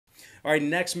All right,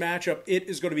 next matchup, it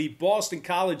is going to be Boston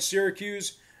College,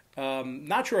 Syracuse.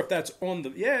 Not sure if that's on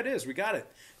the... Yeah, it is. We got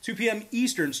it. 2 p.m.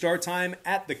 Eastern start time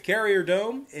at the Carrier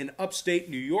Dome in upstate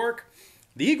New York.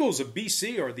 The Eagles of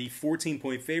BC are the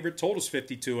 14-point favorite. Total's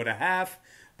 52.5.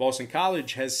 Boston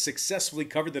College has successfully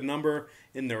covered the number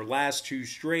in their last 2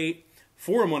 straight.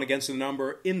 4-1 against the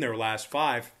number in their last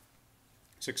 5.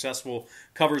 Successful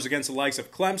covers against the likes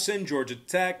of Clemson, Georgia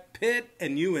Tech, Pitt,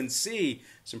 and UNC.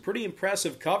 Some pretty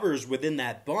impressive covers within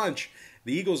that bunch.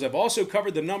 The Eagles have also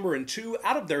covered the number in 2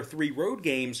 out of their 3 road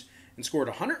games and scored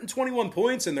 121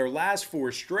 points in their last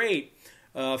 4 straight.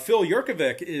 Phil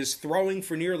Jurkovec is throwing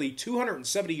for nearly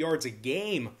 270 yards a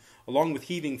game, along with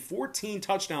heaving 14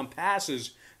 touchdown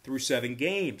passes through 7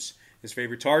 games. His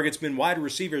favorite target's been wide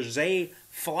receiver Zay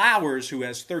Flowers, who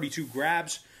has 32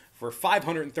 grabs for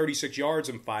 536 yards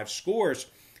and 5 scores.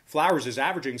 Flowers is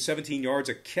averaging 17 yards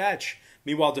a catch.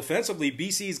 Meanwhile, defensively,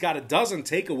 BC's got a dozen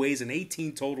takeaways and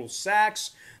 18 total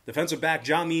sacks. Defensive back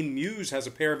Jamin Muse has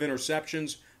a pair of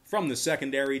interceptions from the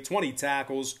secondary, 20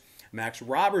 tackles. Max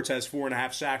Roberts has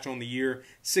 4.5 sacks on the year,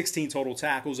 16 total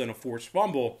tackles, and a forced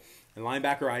fumble. And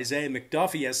linebacker Isaiah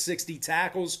McDuffie has 60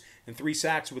 tackles and 3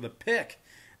 sacks with a pick.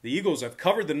 The Eagles have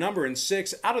covered the number in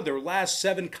 6 out of their last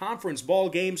 7 conference ball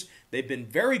games. They've been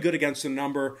very good against the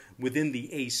number within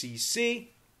the ACC.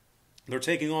 They're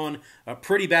taking on a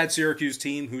pretty bad Syracuse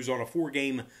team who's on a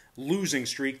 4-game losing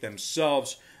streak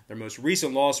themselves. Their most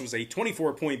recent loss was a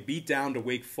 24-point beatdown to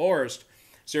Wake Forest.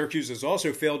 Syracuse has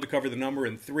also failed to cover the number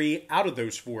in 3 out of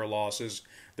those 4 losses.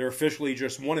 They're officially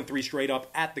just 1-3 straight up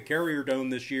at the Carrier Dome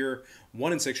this year,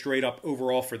 1-6 straight up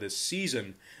overall for this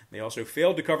season. They also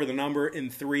failed to cover the number in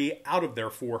 3 out of their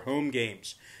 4 home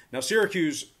games. Now,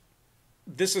 Syracuse,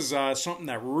 this is something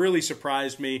that really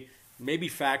surprised me. Maybe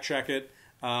fact check it,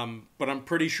 but I'm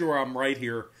pretty sure I'm right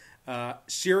here.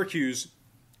 Syracuse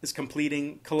is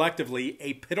completing collectively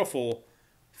a pitiful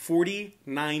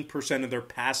 49% of their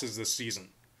passes this season.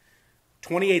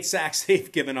 28 sacks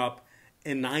they've given up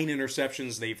and 9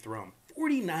 interceptions they've thrown.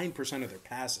 49% of their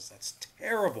passes. That's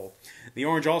terrible. The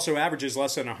Orange also averages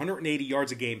less than 180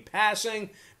 yards a game passing.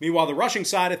 Meanwhile, the rushing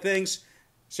side of things,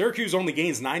 Syracuse only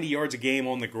gains 90 yards a game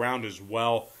on the ground as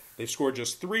well. They've scored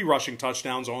just 3 rushing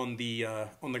touchdowns on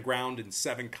the ground in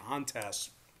 7 contests.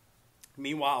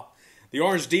 Meanwhile, the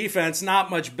Orange defense,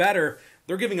 not much better.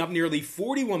 They're giving up nearly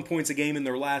 41 points a game in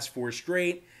their last 4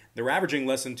 straight. They're averaging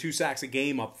less than 2 sacks a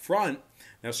game up front.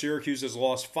 Now, Syracuse has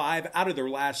lost 5 out of their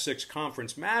last 6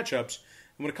 conference matchups.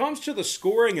 And when it comes to the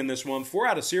scoring in this one, 4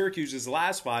 out of Syracuse's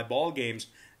last 5 ball games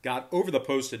got over the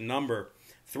posted number.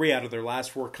 3 out of their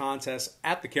last 4 contests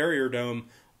at the Carrier Dome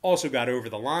also got over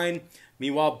the line.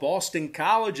 Meanwhile, Boston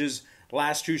College's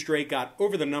last 2 straight got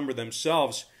over the number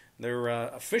themselves. They're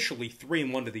officially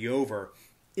 3-1 to the over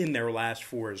in their last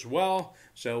 4 as well.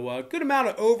 So a good amount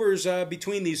of overs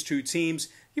between these 2 teams.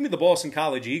 Give me the Boston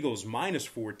College Eagles minus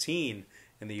 14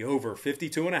 and the over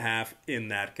 52.5 in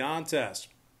that contest.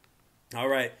 All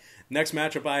right, next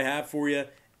matchup I have for you,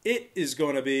 it is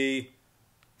going to be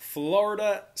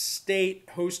Florida State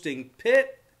hosting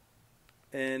Pitt.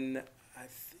 And I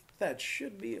think that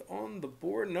should be on the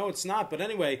board. No, it's not. But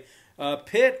anyway,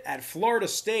 Pitt at Florida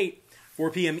State, 4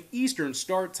 p.m. Eastern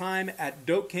start time at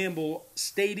Doak Campbell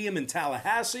Stadium in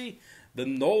Tallahassee. The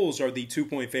Noles are the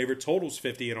 2-point favorite. Total's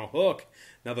 50 and a hook.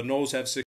 Now, the Noles have